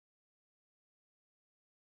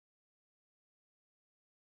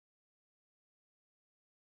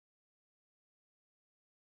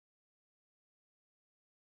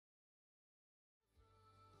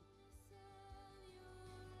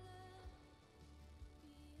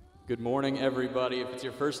Good morning, everybody. If it's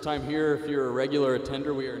your first time here, if you're a regular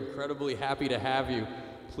attender, we are incredibly happy to have you.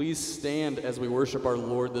 Please stand as we worship our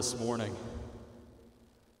Lord this morning.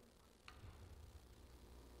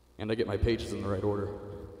 And I get my pages in the right order.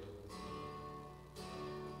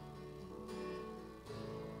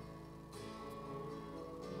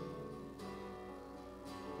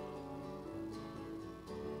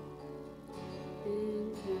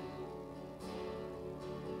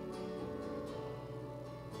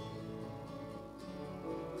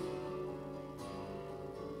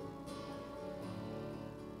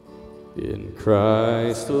 In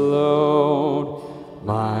Christ alone,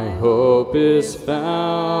 my hope is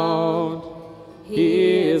found.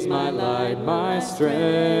 He is my light, my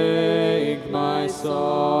strength, my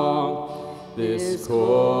song. This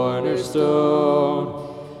cornerstone,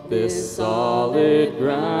 this solid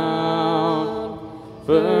ground,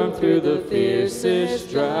 firm through the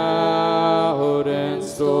fiercest drought and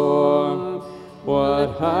storm.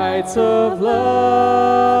 What heights of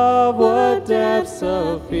love, what depths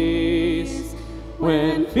of peace,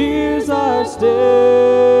 when fears are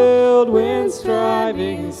stilled, when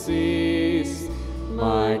striving cease.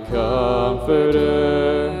 My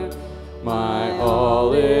comforter, my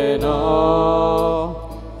all in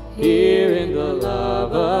all, here in the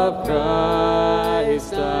love of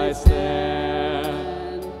Christ I stand.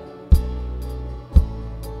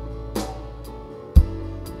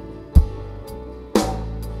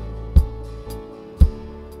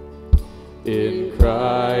 In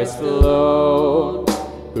Christ alone,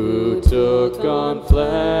 who took on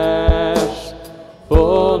flesh,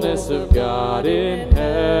 fullness of God in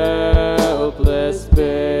helpless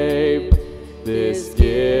babe, this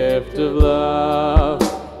gift of love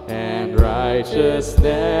and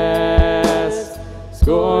righteousness,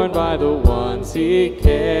 scorned by the ones he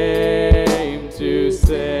came to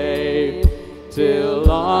save, till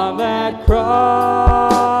on that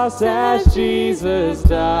cross as Jesus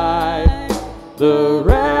died, the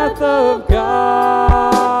wrath of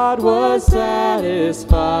God was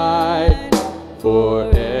satisfied, for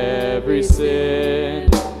every sin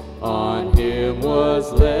on him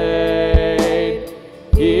was laid.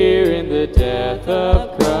 Here in the death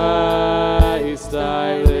of Christ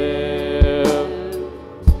I live.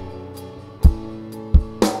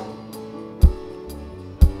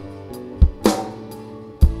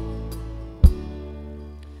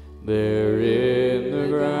 There in the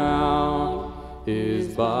ground his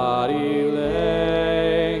body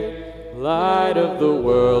lay, light of the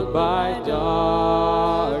world by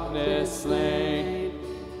darkness slain,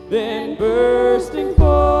 then bursting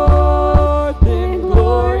forth in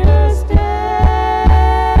glorious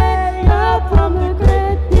day, up from the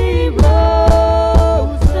grave he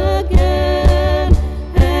rose again,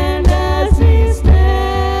 and as he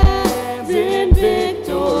stands in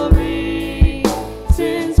victory,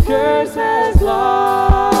 sin's curse has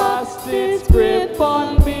lost its grip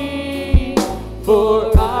on me,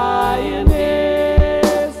 for I am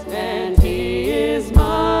his and he is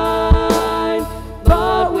mine,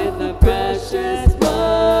 bought with the precious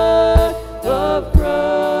blood of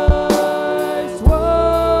Christ.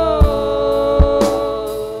 Whoa.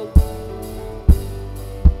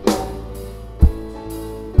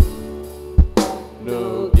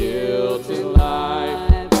 No guilt in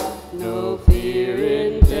life, no fear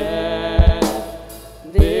in death.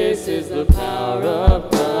 This is the power of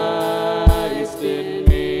Christ in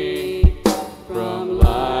me. From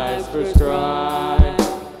life's first cry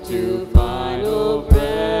to final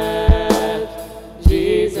breath,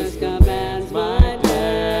 Jesus commands my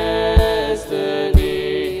destiny.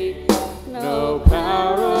 No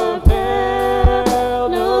power of hell,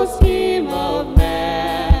 no scheme of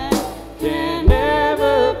man can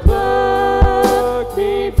ever pluck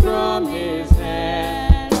me from his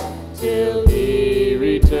hand, till he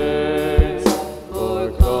returns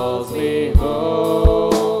or calls me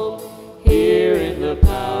home. Here in the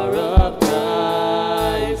power of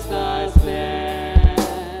Christ I stand.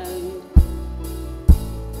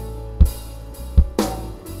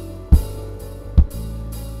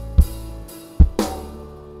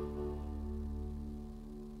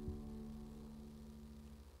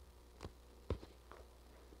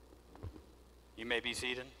 You may be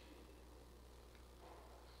seated.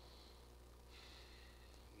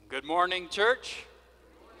 Good morning, church.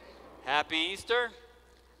 Happy Easter.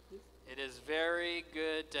 It is very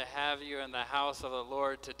good to have you in the house of the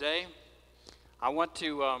Lord today. I want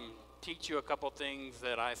to teach you a couple things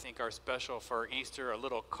that I think are special for Easter, a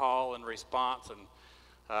little call and response. And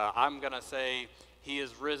I'm going to say, he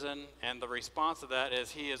is risen, and the response to that is,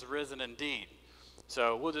 he is risen indeed.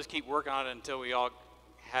 So we'll just keep working on it until we all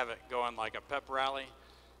have it going like a pep rally.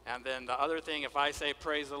 And then the other thing, if I say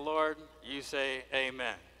praise the Lord, you say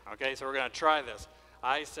amen. Okay, so we're going to try this.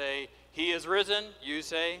 I say, he is risen. You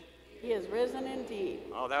say, he is risen indeed.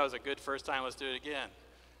 oh, that was a good first time. Let's do it again.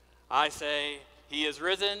 I say, he is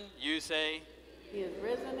risen. You say, he is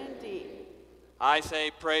risen indeed. I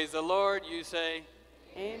say, praise the Lord. You say,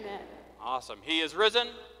 amen. Awesome. He is risen.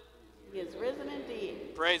 He is risen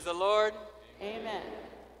indeed. Praise the Lord. Amen.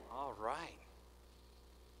 All right.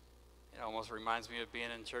 It almost reminds me of being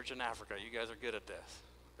in church in Africa. You guys are good at this.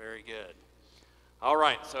 Very good. All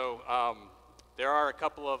right, so there are a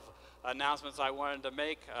couple of announcements I wanted to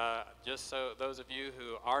make, just so those of you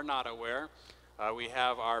who are not aware. We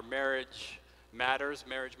have our Marriage Matters,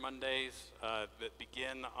 Marriage Mondays, that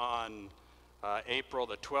begin on April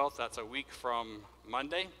the 12th. That's a week from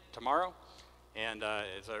Monday, tomorrow. And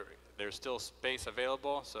there's still space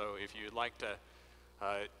available, so if you'd like to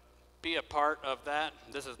be a part of that.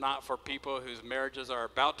 This is not for people whose marriages are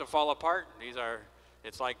about to fall apart.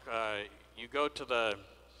 It's like you go to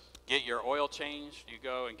get your oil changed, you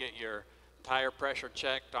go and get your tire pressure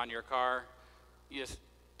checked on your car. You just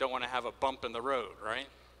don't want to have a bump in the road, right?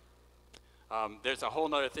 There's a whole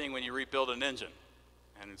nother thing when you rebuild an engine.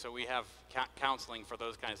 And so we have counseling for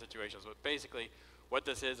those kind of situations. But basically, what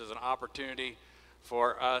this is an opportunity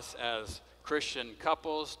for us as Christian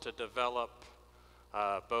couples to develop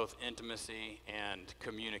both intimacy and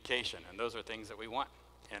communication. And those are things that we want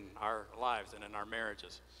in our lives and in our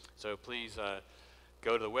marriages. So please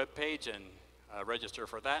go to the webpage and register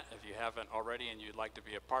for that if you haven't already and you'd like to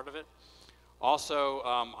be a part of it. Also,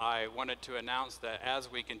 I wanted to announce that as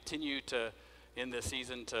we continue in this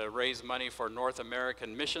season to raise money for North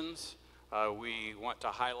American missions, we want to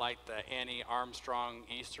highlight the Annie Armstrong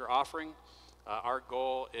Easter offering. Our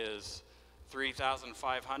goal is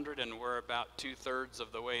 $3,500, and we're about 2/3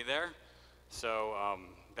 of the way there. So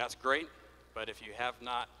that's great. But if you have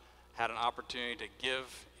not had an opportunity to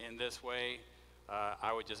give in this way,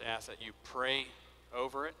 I would just ask that you pray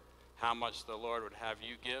over it, how much the Lord would have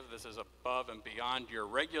you give. This is above and beyond your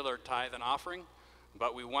regular tithe and offering,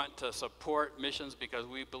 but we want to support missions because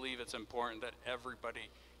we believe it's important that everybody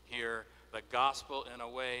hear the gospel in a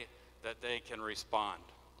way that they can respond.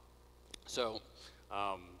 So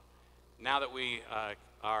now that we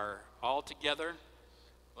are all together,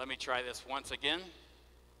 let me try this once again.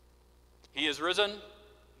 He is risen.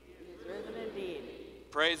 He is risen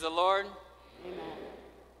indeed. Praise the Lord. Amen.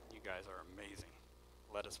 You guys are amazing.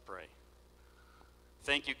 Let us pray.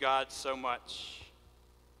 Thank you, God, so much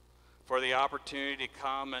for the opportunity to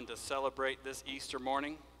come and to celebrate this Easter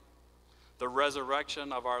morning, the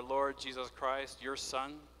resurrection of our Lord Jesus Christ, your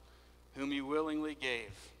Son, whom you willingly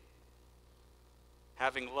gave.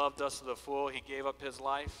 Having loved us to the full, he gave up his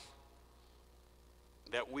life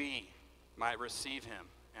that we might receive him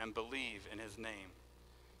and believe in his name.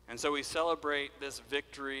 And so we celebrate this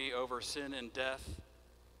victory over sin and death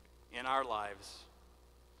in our lives.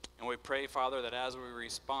 And we pray, Father, that as we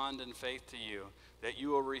respond in faith to you, that you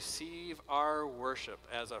will receive our worship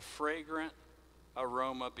as a fragrant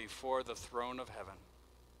aroma before the throne of heaven.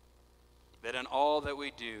 That in all that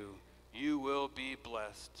we do, you will be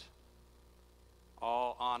blessed.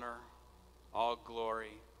 All honor, all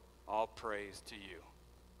glory, all praise to you.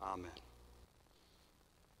 Amen.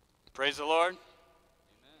 Praise the Lord. Amen.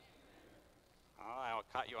 Oh, I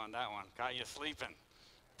caught you on that one. Caught you sleeping.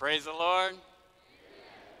 Praise the Lord. Amen.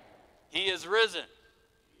 He is risen.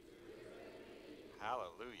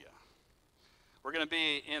 Hallelujah. We're going to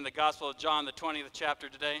be in the Gospel of John, the 20th chapter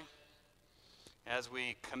today, as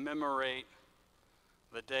we commemorate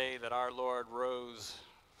the day that our Lord rose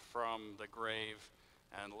from the grave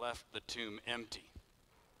and left the tomb empty.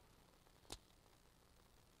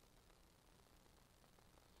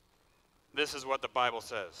 This is what the Bible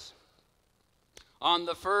says. On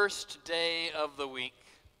the first day of the week,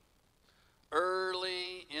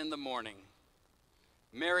 early in the morning,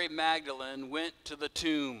 Mary Magdalene went to the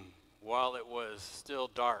tomb while it was still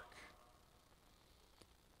dark.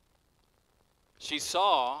 She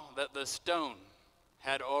saw that the stone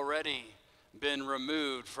had already been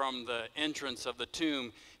removed from the entrance of the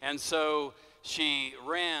tomb, and so she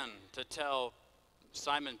ran to tell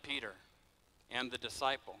Simon Peter and the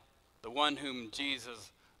disciple, the one whom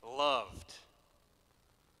Jesus loved.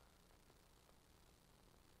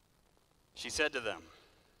 She said to them,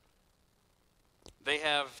 "They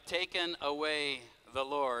have taken away the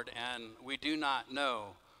Lord, and we do not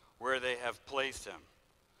know where they have placed him."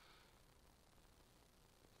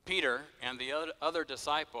 Peter and the other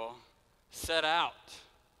disciple set out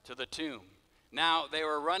to the tomb. Now they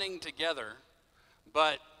were running together,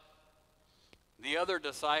 but the other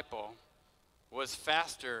disciple was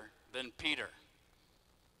faster than Peter.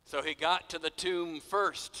 So he got to the tomb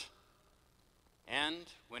first. And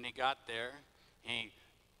when he got there, he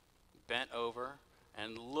bent over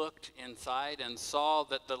and looked inside and saw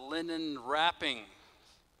that the linen wrappings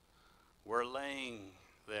were laying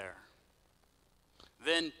there.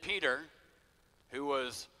 Then Peter, who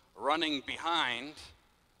was running behind,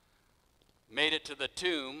 made it to the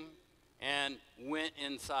tomb and went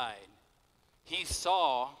inside. He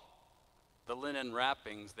saw the linen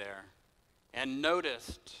wrappings there and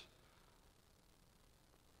noticed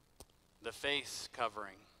the face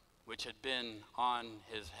covering, which had been on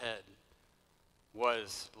his head,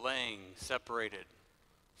 was laying separated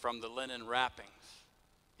from the linen wrappings.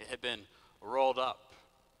 It had been rolled up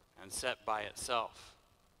and set by itself.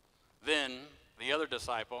 Then the other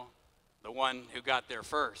disciple, the one who got there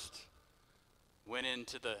first, went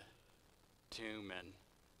into the tomb, and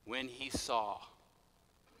when he saw,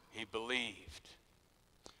 he believed.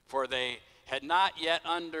 For they had not yet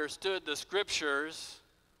understood the scriptures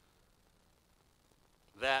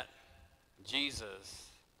that Jesus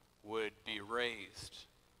would be raised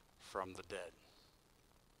from the dead.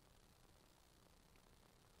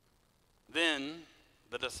 Then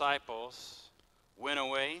the disciples went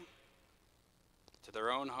away to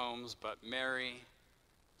their own homes, but Mary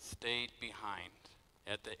stayed behind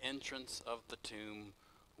at the entrance of the tomb,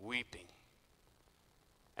 weeping.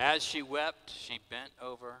 As she wept, she bent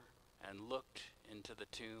over and looked into the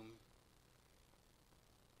tomb,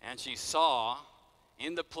 and she saw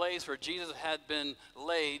in the place where Jesus had been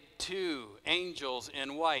laid 2 angels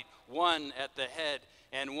in white, one at the head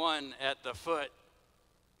and one at the foot.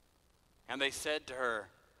 And they said to her,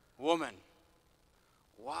 "Woman,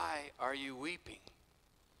 why are you weeping?"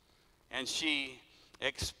 And she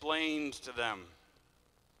explained to them,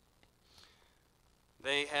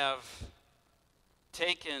 "They have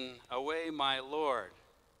taken away my Lord,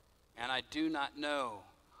 and I do not know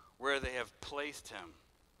where they have placed him."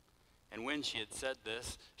 And when she had said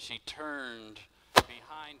this, she turned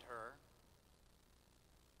behind her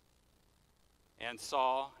and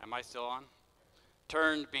saw, am I still on?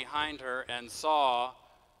 Turned behind her and saw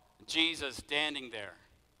Jesus standing there.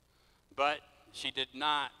 But she did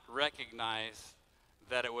not recognize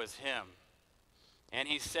that it was him. And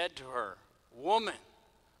he said to her, "Woman,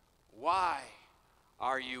 why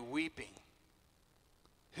are you weeping?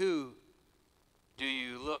 Who do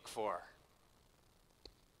you look for?"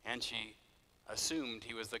 And she assumed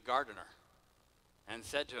he was the gardener and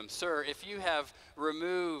said to him, "Sir, if you have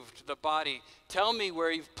removed the body, tell me where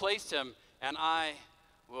you've placed him, and I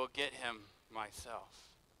will get him myself."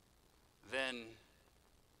 Then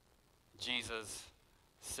Jesus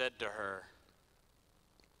said to her,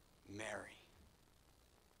 "Mary."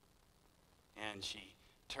 And she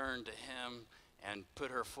turned to him and put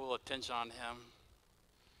her full attention on him.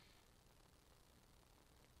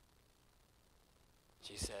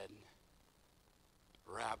 She said,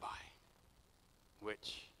 "Rabbi,"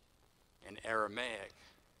 which in Aramaic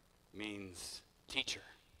means teacher.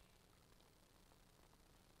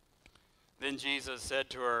 Then Jesus said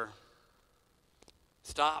to her,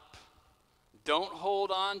 "Stop. Don't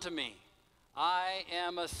hold on to me. I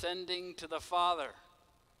am ascending to the Father.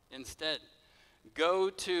 Instead, go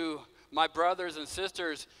to my brothers and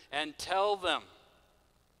sisters and tell them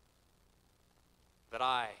that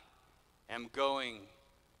I am going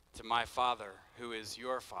to my Father, who is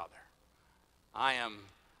your Father. I am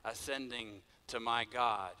ascending to my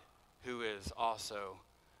God, who is also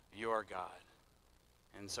your God."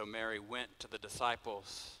 And so Mary went to the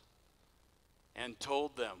disciples and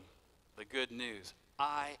told them the good news.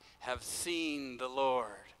 "I have seen the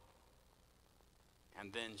Lord."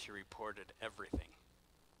 And then she reported everything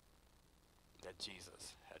that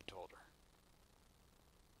Jesus had told her.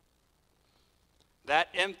 That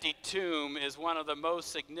empty tomb is one of the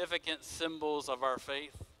most significant symbols of our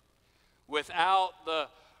faith. Without the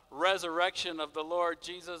resurrection of the Lord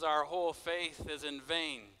Jesus, our whole faith is in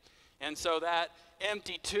vain. And so that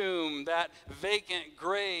empty tomb, that vacant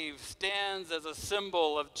grave, stands as a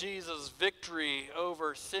symbol of Jesus' victory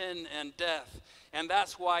over sin and death. And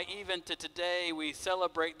that's why even to today we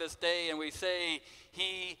celebrate this day and we say,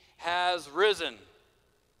 "He has risen."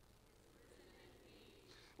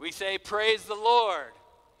 We say, "Praise the Lord."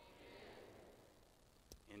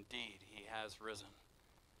 Indeed, he has risen.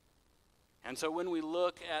 And so when we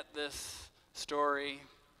look at this story,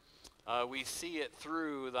 we see it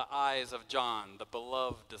through the eyes of John, the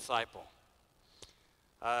beloved disciple.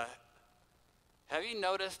 Have you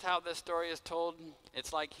noticed how this story is told?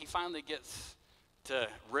 It's like he finally gets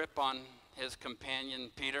to rip on his companion,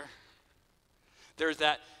 Peter. There's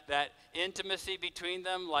that intimacy between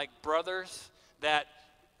them, like brothers, that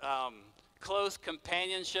close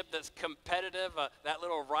companionship that's competitive, that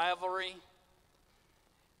little rivalry.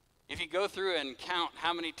 If you go through and count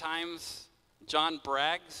how many times John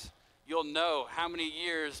brags, you'll know how many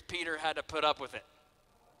years Peter had to put up with it.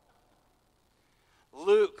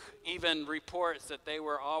 Luke even reports that they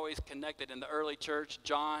were always connected in the early church.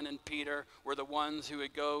 John and Peter were the ones who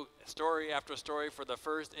would go story after story for the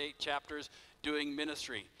first 8 chapters doing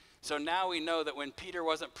ministry. So now we know that when Peter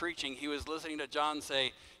wasn't preaching, he was listening to John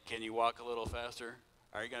say, "Can you walk a little faster?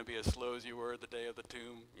 Are you going to be as slow as you were the day of the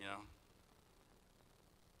tomb?" You know.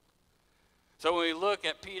 So when we look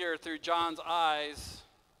at Peter through John's eyes,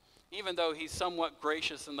 even though he's somewhat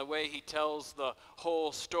gracious in the way he tells the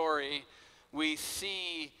whole story, we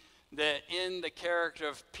see that in the character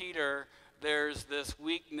of Peter, there's this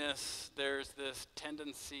weakness, there's this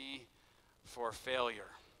tendency for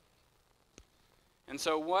failure. And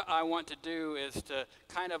so what I want to do is to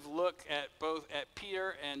kind of look at both at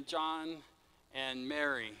Peter and John and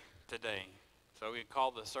Mary today. So we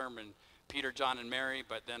call the sermon Peter, John, and Mary,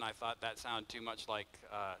 but then I thought that sounded too much like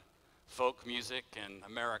folk music and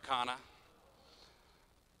Americana.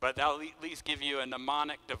 But that'll at least give you a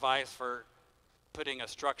mnemonic device for putting a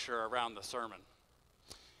structure around the sermon.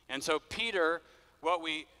 And so Peter, what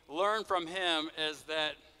we learn from him is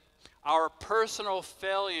that our personal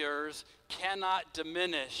failures cannot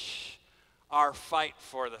diminish our fight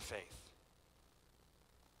for the faith.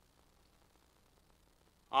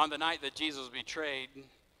 On the night that Jesus was betrayed,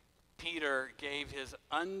 Peter gave his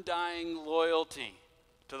undying loyalty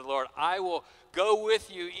to the Lord. "I will go with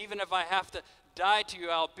you, even if I have to die to you,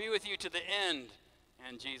 I'll be with you to the end."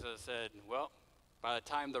 And Jesus said, "Well, by the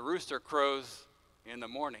time the rooster crows in the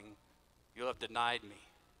morning, you'll have denied me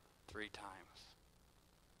 3 times.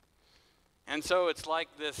 And so it's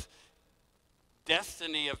like this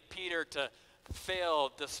destiny of Peter to fail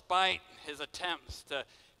despite his attempts to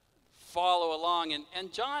follow along.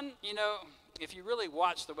 And John, you know, if you really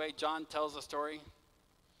watch the way John tells the story,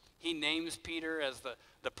 he names Peter as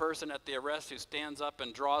the person at the arrest who stands up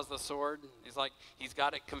and draws the sword. He's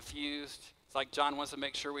got it confused. It's like John wants to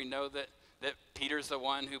make sure we know that Peter's the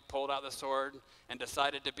one who pulled out the sword and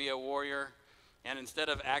decided to be a warrior. And instead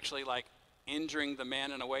of actually like injuring the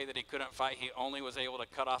man in a way that he couldn't fight, he only was able to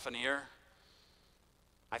cut off an ear.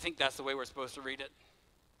 I think that's the way we're supposed to read it.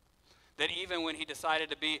 That even when he decided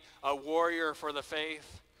to be a warrior for the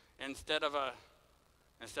faith, instead of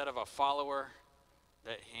a follower,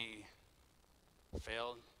 that he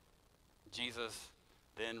failed. Jesus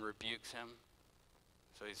then rebukes him.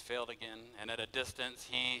 So he's failed again. And at a distance,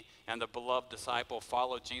 he and the beloved disciple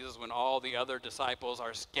follow Jesus when all the other disciples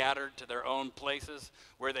are scattered to their own places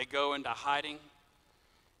where they go into hiding.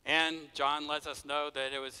 And John lets us know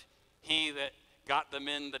that it was he that got them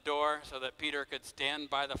in the door so that Peter could stand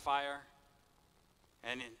by the fire.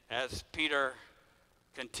 And as Peter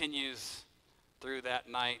continues through that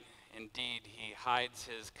night, indeed, he hides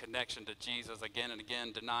his connection to Jesus again and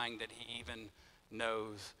again, denying that he even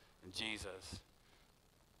knows Jesus.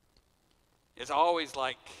 It's always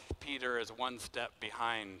like Peter is one step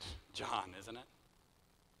behind John, isn't it?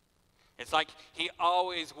 It's like he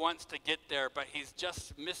always wants to get there, but he's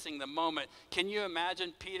just missing the moment. Can you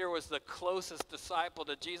imagine? Peter was the closest disciple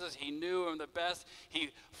to Jesus. He knew him the best.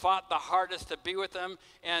 He fought the hardest to be with him.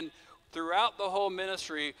 And throughout the whole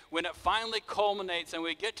ministry, when it finally culminates and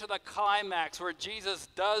we get to the climax where Jesus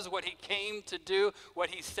does what he came to do,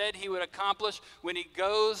 what he said he would accomplish, when he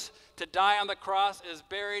goes to die on the cross, is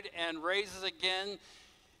buried, and raises again,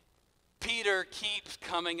 Peter keeps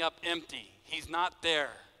coming up empty. He's not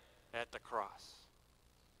there at the cross.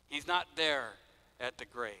 He's not there at the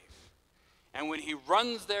grave. And when he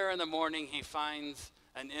runs there in the morning, he finds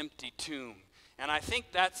an empty tomb. And I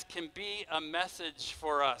think that can be a message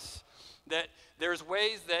for us, that there's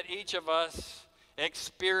ways that each of us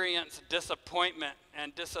experience disappointment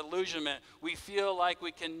and disillusionment. We feel like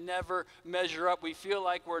we can never measure up. We feel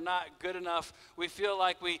like we're not good enough. We feel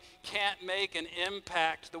like we can't make an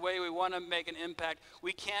impact the way we want to make an impact.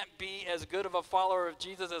 We can't be as good of a follower of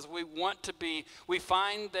Jesus as we want to be. We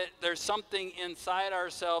find that there's something inside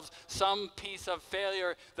ourselves, some piece of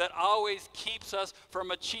failure that always keeps us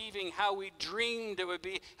from achieving how we dreamed it would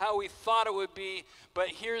be, how we thought it would be. But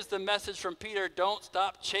here's the message from Peter: don't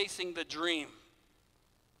stop chasing the dream.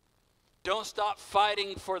 Don't stop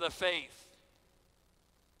fighting for the faith.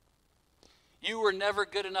 You were never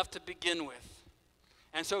good enough to begin with.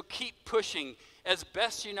 And so keep pushing as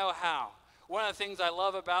best you know how. One of the things I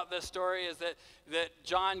love about this story is that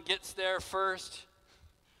John gets there first.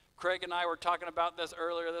 Craig and I were talking about this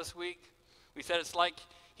earlier this week. We said it's like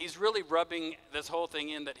he's really rubbing this whole thing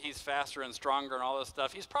in that he's faster and stronger and all this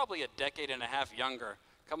stuff. He's probably a decade and a half younger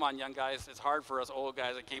Come on, young guys. It's hard for us old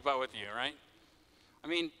guys to keep up with you, right? I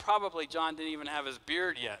mean, probably John didn't even have his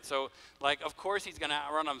beard yet. So, like, of course he's going to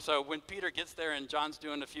outrun him. So when Peter gets there and John's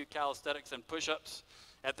doing a few calisthenics and push-ups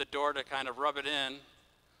at the door to kind of rub it in,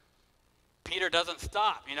 Peter doesn't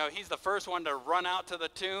stop. You know, he's the first one to run out to the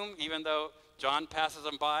tomb, even though John passes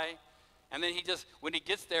him by. And then when he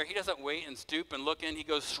gets there, he doesn't wait and stoop and look in. He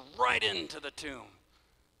goes right into the tomb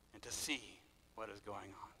and to see what is going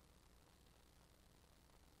on.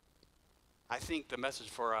 I think the message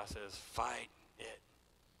for us is fight it.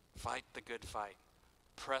 Fight the good fight.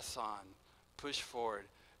 Press on. Push forward.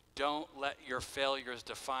 Don't let your failures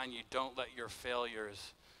define you. Don't let your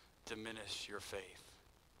failures diminish your faith.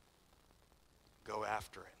 Go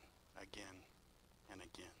after it again and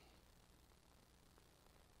again.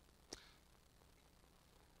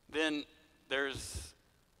 Then there's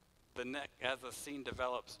as the scene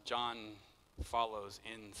develops, John follows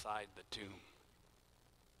inside the tomb.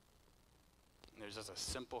 And there's just a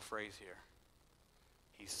simple phrase here.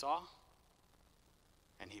 He saw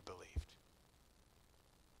and he believed.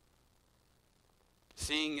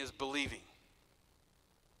 Seeing is believing.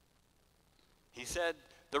 He said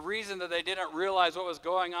the reason that they didn't realize what was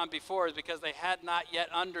going on before is because they had not yet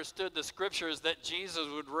understood the scriptures that Jesus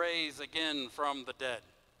would raise again from the dead.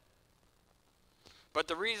 But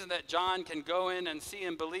the reason that John can go in and see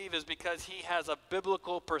and believe is because he has a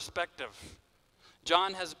biblical perspective.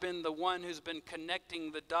 John has been the one who's been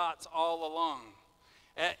connecting the dots all along.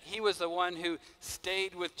 He was the one who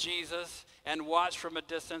stayed with Jesus and watched from a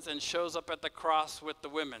distance and shows up at the cross with the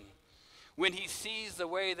women. When he sees the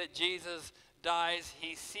way that Jesus dies,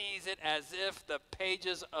 he sees it as if the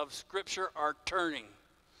pages of Scripture are turning.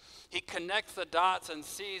 He connects the dots and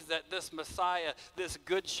sees that this Messiah, this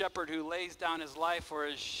good shepherd who lays down his life for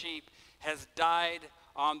his sheep, has died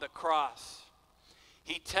on the cross.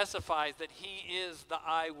 He testifies that he is the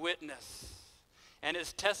eyewitness, and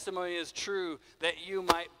his testimony is true that you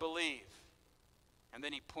might believe. And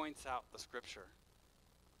then he points out the Scripture.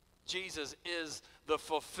 Jesus is the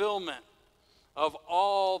fulfillment of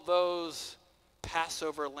all those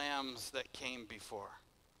Passover lambs that came before.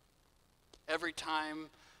 Every time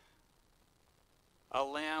a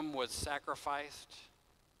lamb was sacrificed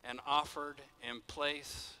and offered in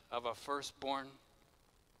place of a firstborn,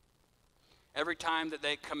 every time that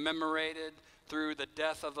they commemorated through the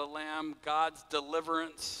death of the lamb God's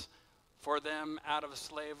deliverance for them out of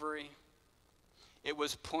slavery, it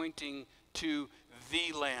was pointing to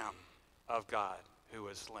the Lamb of God who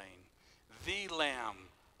was slain, the Lamb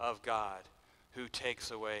of God who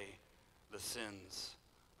takes away the sins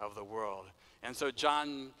of the world. And so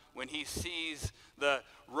John, when he sees the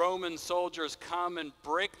Roman soldiers come and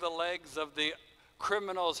break the legs of the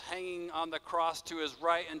criminals hanging on the cross to his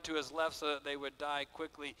right and to his left so that they would die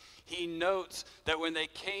quickly, he notes that when they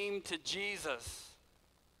came to Jesus,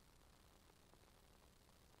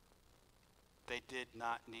 they did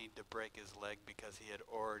not need to break his leg because he had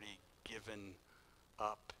already given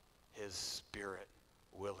up his spirit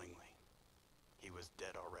willingly. He was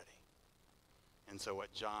dead already. And so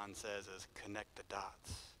what John says is connect the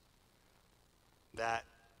dots. That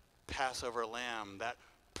Passover lamb, that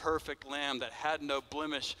perfect lamb that had no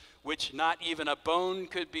blemish, which not even a bone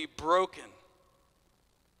could be broken,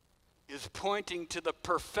 is pointing to the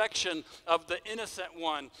perfection of the innocent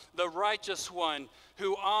one, the righteous one,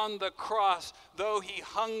 who on the cross, though he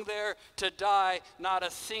hung there to die, not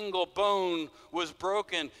a single bone was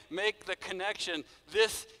broken. Make the connection.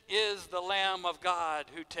 This is the Lamb of God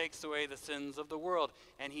who takes away the sins of the world.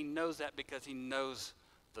 And he knows that because he knows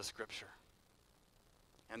the Scripture.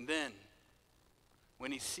 And then,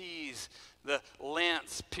 when he sees the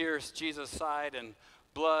lance pierce Jesus' side and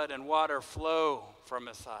blood and water flow from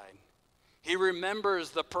his side, he remembers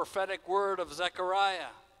the prophetic word of Zechariah,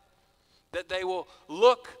 that they will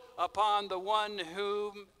look upon the one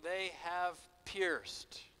whom they have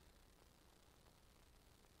pierced.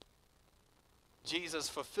 Jesus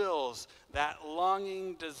fulfills that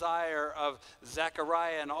longing desire of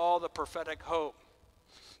Zechariah and all the prophetic hope,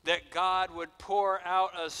 that God would pour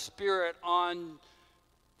out a spirit on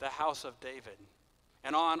the house of David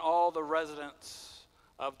and on all the residents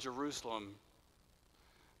of Jerusalem,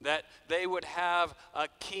 that they would have a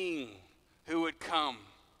king who would come,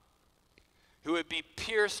 who would be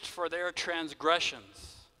pierced for their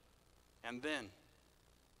transgressions, and then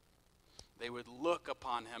they would look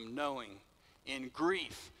upon him knowing in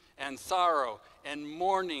grief and sorrow and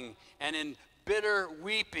mourning and in bitter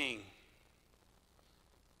weeping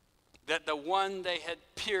that the one they had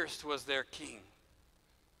pierced was their king.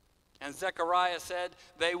 And Zechariah said,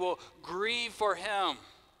 they will grieve for him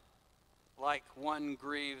like one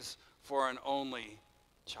grieves for an only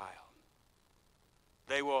child.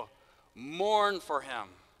 They will mourn for him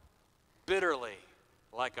bitterly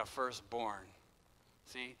like a firstborn.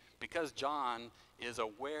 See, because John is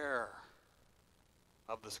aware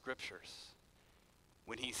of the Scriptures,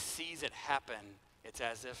 when he sees it happen, it's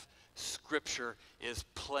as if Scripture is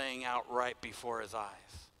playing out right before his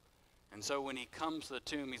eyes. And so when he comes to the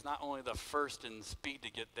tomb, he's not only the first in speed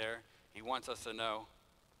to get there, he wants us to know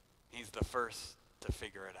he's the first to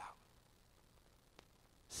figure it out.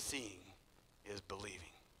 Seeing is believing.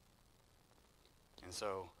 And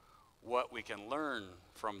so what we can learn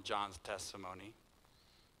from John's testimony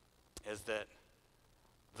is that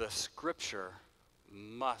the Scripture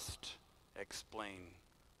must explain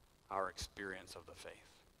our experience of the faith.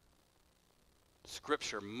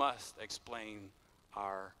 Scripture must explain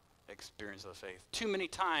our experience of the faith. Too many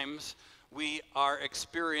times we are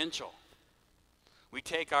experiential. We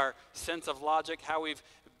take our sense of logic, how we've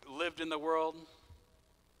lived in the world.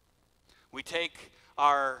 We take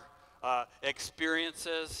our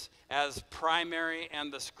experiences as primary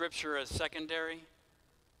and the Scripture as secondary.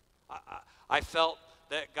 I felt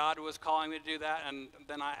that God was calling me to do that, and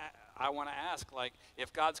then I want to ask, like,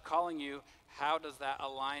 if God's calling you, how does that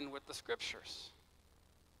align with the Scriptures?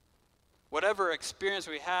 Whatever experience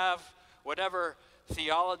we have, whatever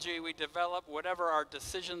theology we develop, whatever our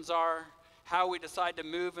decisions are, how we decide to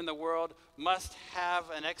move in the world must have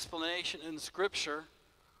an explanation in Scripture,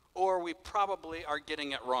 or we probably are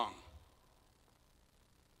getting it wrong.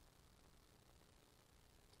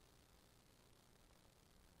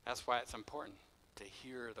 That's why it's important to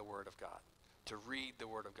hear the Word of God, to read the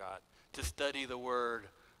Word of God, to study the Word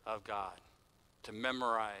of God, to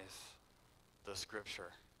memorize the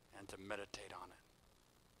Scripture, and to meditate on it.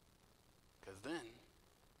 Because then,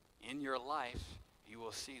 in your life, you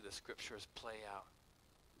will see the Scriptures play out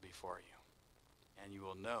before you, and you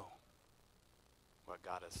will know what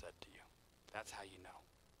God has said to you. That's how you know.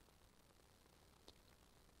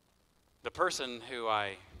 The person who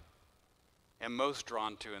I am most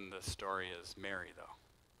drawn to in this story is Mary, though.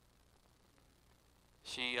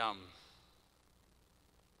 She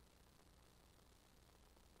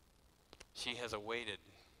has awaited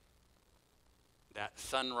that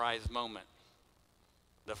sunrise moment,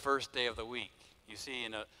 the first day of the week. You see,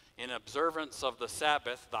 in observance of the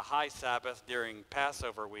Sabbath, the high Sabbath during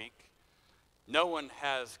Passover week, no one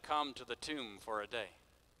has come to the tomb for a day.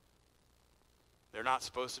 They're not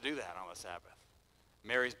supposed to do that on the Sabbath.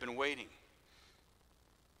 Mary's been waiting.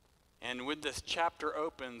 And when this chapter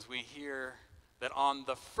opens, we hear that on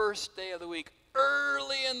the first day of the week,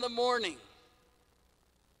 early in the morning,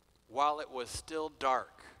 while it was still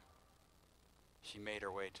dark, she made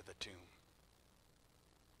her way to the tomb.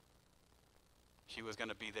 She was going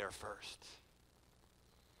to be there first.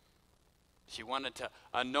 She wanted to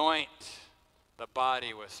anoint the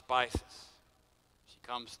body with spices. She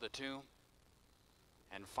comes to the tomb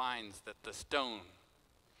and finds that the stone,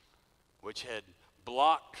 which had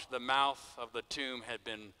blocked the mouth of the tomb, had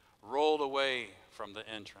been rolled away from the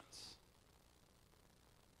entrance.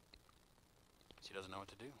 She doesn't know what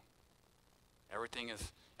to do.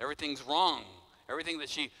 Everything's wrong. Everything that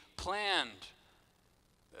she planned,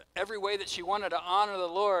 every way that she wanted to honor the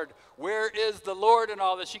Lord, where is the Lord in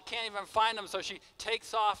all this? She can't even find him, so she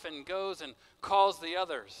takes off and goes and calls the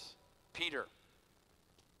others, Peter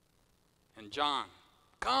and John.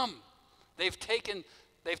 Come, they've taken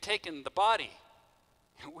the body.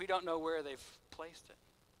 We don't know where they've placed it.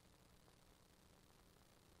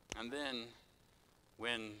 And then,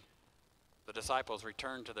 when the disciples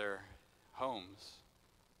return to their homes,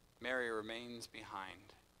 Mary remains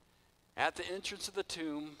behind at the entrance of the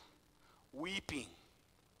tomb, weeping.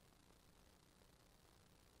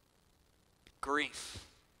 Grief,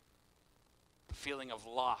 the feeling of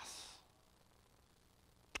loss,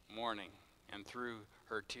 mourning, and through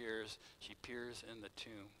her tears, she peers in the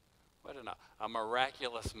tomb. What a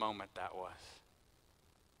miraculous moment that was.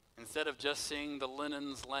 Instead of just seeing the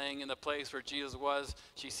linens laying in the place where Jesus was,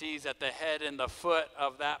 she sees at the head and the foot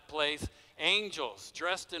of that place angels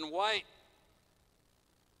dressed in white.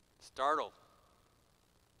 Startled,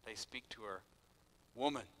 they speak to her,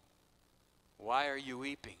 "Woman, why are you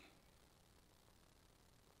weeping?"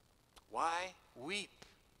 Why weep?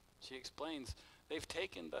 She explains, they've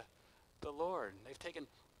taken the Lord. They've taken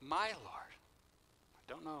my Lord. I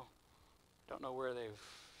don't know where they've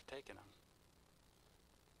taken him.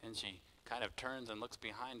 And she kind of turns and looks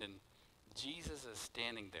behind, and Jesus is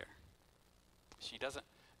standing there. She doesn't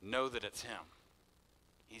know that it's him.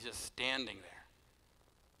 He's just standing there.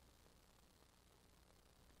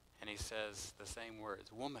 And he says the same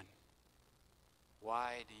words, "Woman,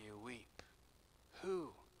 why do you weep?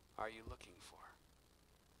 Who are you looking for?"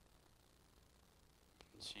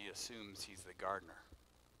 she assumes he's the gardener.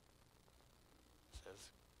 Says,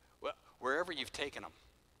 well, wherever you've taken him,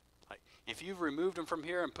 like if you've removed him from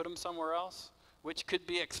here and put him somewhere else, which could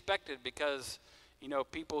be expected because, you know,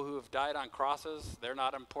 people who have died on crosses, they're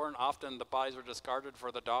not important. Often the bodies were discarded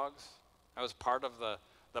for the dogs. That was part of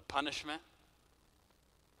the punishment.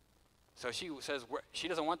 So she says she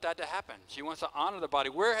doesn't want that to happen. She wants to honor the body.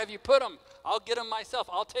 Where have you put him? I'll get him myself.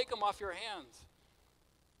 I'll take him off your hands.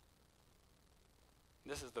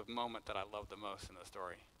 This is the moment that I love the most in the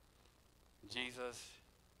story. Jesus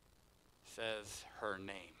says her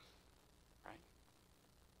name, right?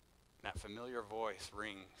 That familiar voice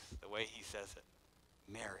rings the way he says it.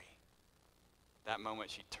 Mary. That moment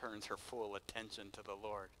she turns her full attention to the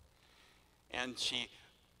Lord. And she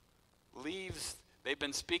leaves. They've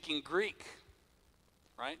been speaking Greek,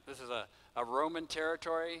 right? This is a Roman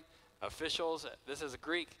territory. Officials, this is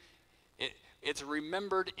Greek. It's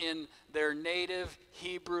remembered in their native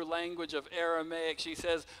Hebrew language of Aramaic. She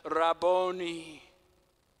says, Rabboni.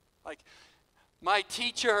 Like, my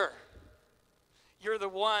teacher. You're the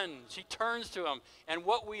one. She turns to him. And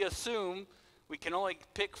what we assume, we can only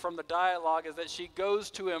pick from the dialogue, is that she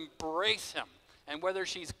goes to embrace him. And whether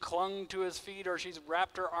she's clung to his feet or she's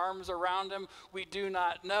wrapped her arms around him, we do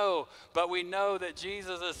not know. But we know that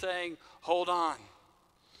Jesus is saying, hold on.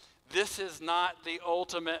 This is not the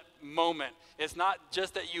ultimate moment. It's not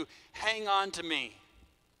just that you hang on to me.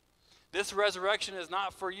 This resurrection is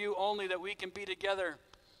not for you only that we can be together.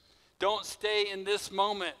 Don't stay in this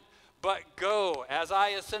moment, but go. As I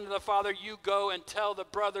ascend to the Father, you go and tell the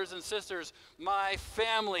brothers and sisters, my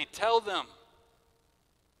family, tell them.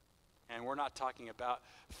 And we're not talking about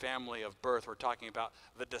family of birth. We're talking about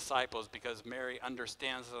the disciples, because Mary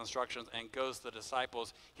understands the instructions and goes to the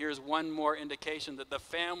disciples. Here's one more indication that the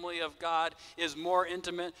family of God is more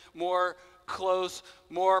intimate, more close,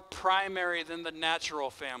 more primary than the natural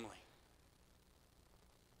family.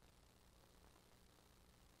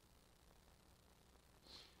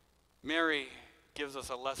 Mary gives us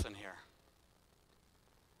a lesson here,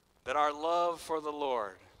 that our love for the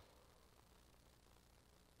Lord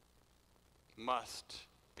must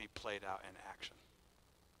be played out in action.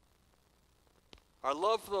 Our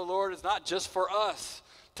love for the Lord is not just for us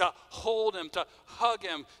to hold him, to hug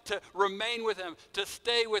him, to remain with him, to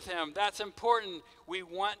stay with him. That's important. We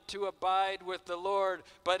want to abide with the Lord,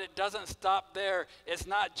 but it doesn't stop there. It's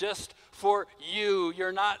not just for you.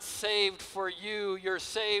 You're not saved for you. You're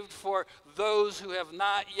saved for those who have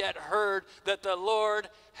not yet heard that the Lord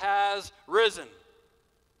has risen.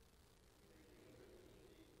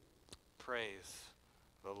 Praise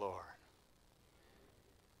the Lord.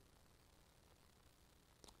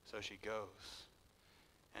 So she goes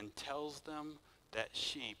and tells them that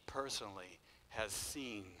she personally has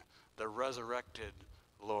seen the resurrected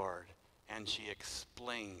Lord, and she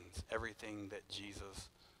explains everything that Jesus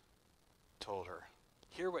told her.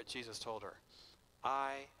 Hear what Jesus told her.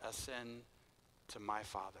 I ascend to my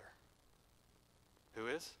Father. Who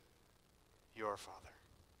is? Your Father.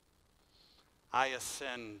 I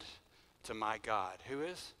ascend to my God. Who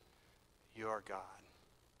is? Your God.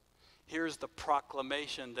 Here's the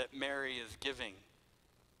proclamation that Mary is giving.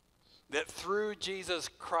 That through Jesus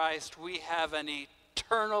Christ we have an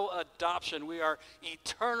eternal adoption. We are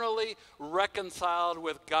eternally reconciled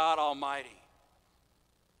with God Almighty.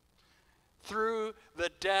 Through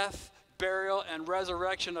the death, burial, and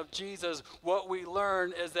resurrection of Jesus, what we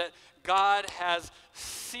learn is that God has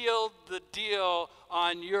sealed the deal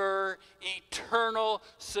on your eternal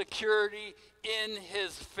security in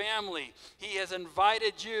his family. He has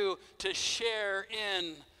invited you to share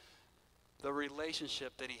in the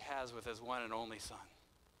relationship that he has with his one and only Son.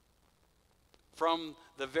 From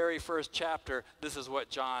the very first chapter, this is what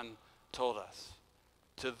John told us.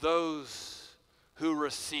 To those who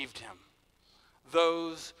received him,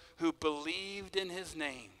 those who believed in his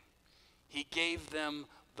name, he gave them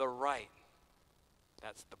the right,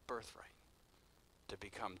 that's the birthright, to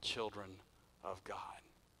become children of God.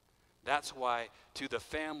 That's why to the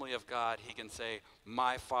family of God he can say,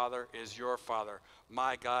 my Father is your Father,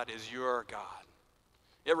 my God is your God.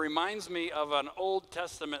 It reminds me of an Old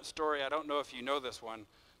Testament story. I don't know if you know this one.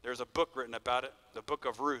 There's a book written about it, the book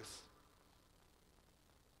of Ruth.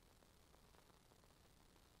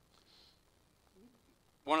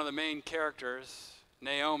 One of the main characters,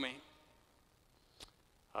 Naomi,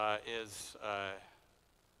 is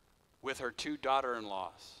with her two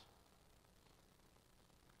daughter-in-laws.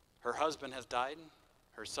 Her husband has died.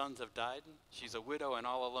 Her sons have died. She's a widow and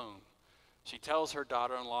all alone. She tells her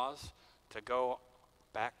daughter-in-laws to go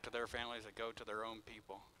back to their families, to go to their own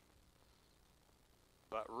people.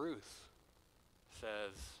 But Ruth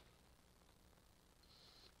says,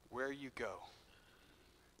 where you go,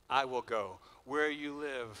 I will go. Where you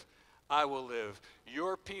live, I will live.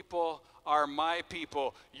 Your people are my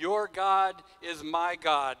people. Your God is my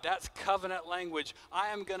God. That's covenant language. I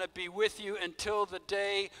am going to be with you until the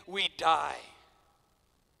day we die.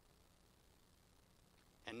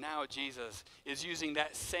 And now Jesus is using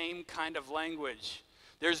that same kind of language.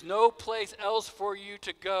 There's no place else for you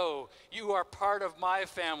to go. You are part of my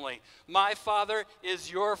family. My Father is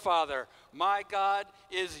your Father. My God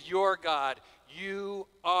is your God. You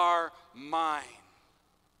are mine.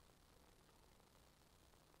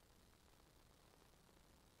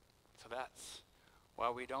 So that's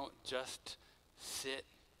why we don't just sit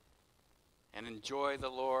and enjoy the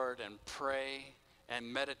Lord and pray and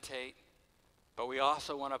meditate, but we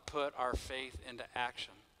also want to put our faith into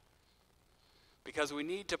action. Because we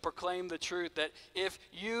need to proclaim the truth that if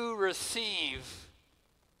you receive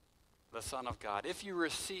the Son of God, if you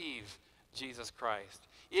receive Jesus Christ,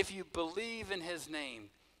 if you believe in his name,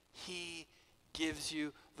 he gives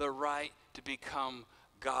you the right to become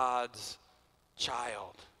God's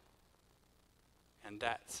child. And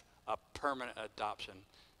that's a permanent adoption.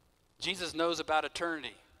 Jesus knows about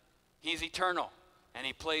eternity. He's eternal, and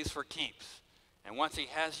he plays for keeps. And once he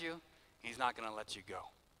has you, he's not going to let you go.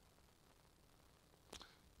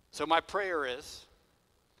 So my prayer is,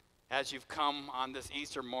 as you've come on this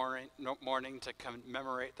Easter morning to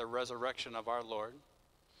commemorate the resurrection of our Lord,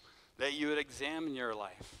 that you would examine your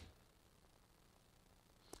life.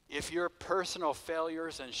 If your personal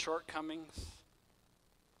failures and shortcomings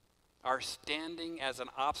are standing as an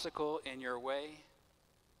obstacle in your way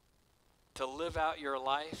to live out your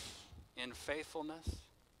life in faithfulness,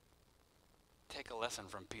 take a lesson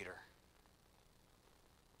from Peter.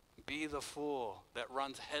 Be the fool that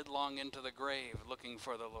runs headlong into the grave looking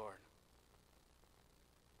for the Lord.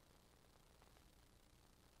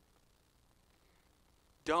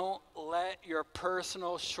 Don't let your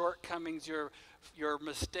personal shortcomings, your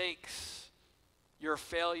mistakes, your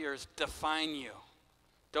failures define you.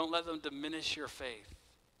 Don't let them diminish your faith.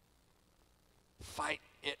 Fight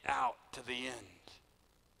it out to the end.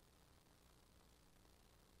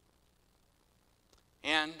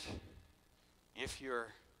 And if you're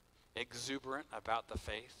exuberant about the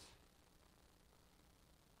faith,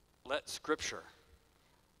 let Scripture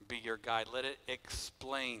be your guide. Let it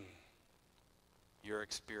explain your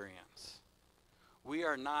experience. We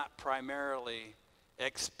are not primarily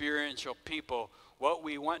experiential people. What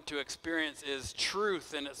we want to experience is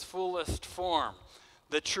truth in its fullest form.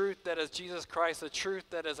 The truth that is Jesus Christ, the truth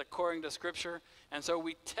that is according to Scripture. And so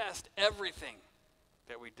we test everything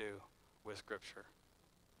that we do with Scripture.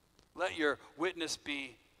 Let your witness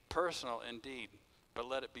be personal indeed, but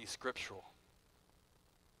let it be scriptural.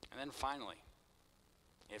 And then finally,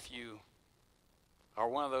 if you are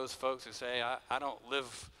one of those folks who say, I don't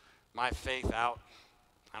live my faith out,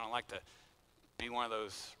 I don't like to be one of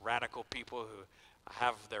those radical people who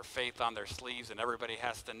have their faith on their sleeves and everybody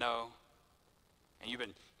has to know, and you've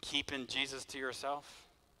been keeping Jesus to yourself,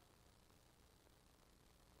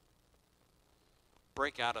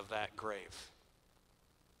 break out of that grave.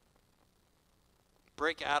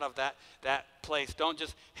 Break out of that place. Don't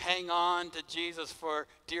just hang on to Jesus for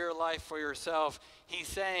dear life for yourself. He's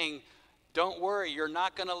saying, don't worry, you're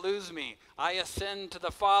not going to lose me. I ascend to the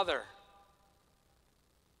Father.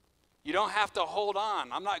 You don't have to hold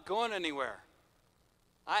on. I'm not going anywhere.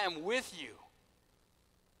 I am with you.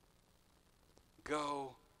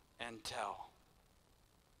 Go and tell.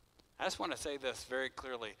 I just want to say this very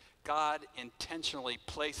clearly. God intentionally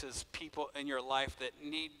places people in your life that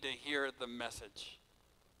need to hear the message.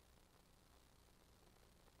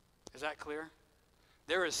 Is that clear?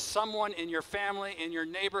 There is someone in your family, in your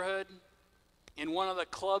neighborhood, in one of the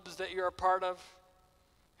clubs that you're a part of,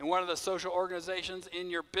 in one of the social organizations, in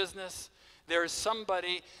your business. There is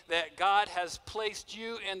somebody that God has placed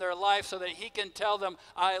you in their life so that he can tell them,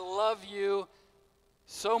 I love you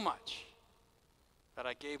so much that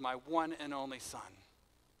I gave my one and only Son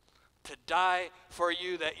to die for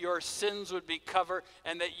you, that your sins would be covered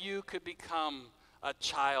and that you could become a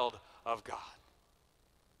child of God.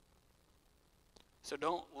 So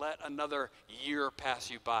don't let another year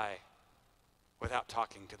pass you by without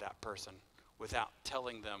talking to that person, without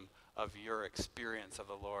telling them of your experience of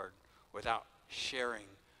the Lord, without sharing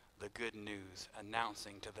the good news,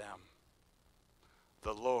 announcing to them,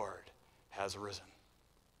 the Lord has risen.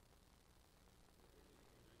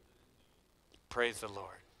 Praise the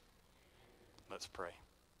Lord. Let's pray.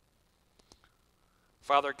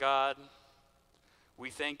 Father God,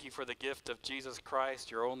 we thank you for the gift of Jesus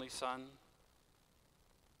Christ, your only Son.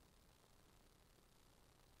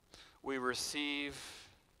 We receive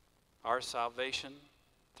our salvation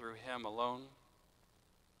through him alone.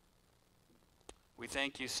 We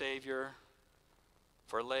thank you, Savior,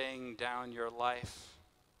 for laying down your life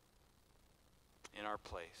in our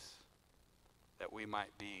place, that we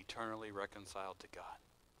might be eternally reconciled to God.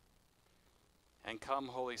 And come,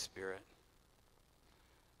 Holy Spirit,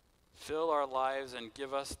 fill our lives and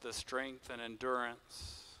give us the strength and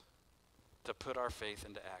endurance to put our faith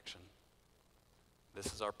into action.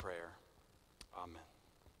 This is our prayer. Amen.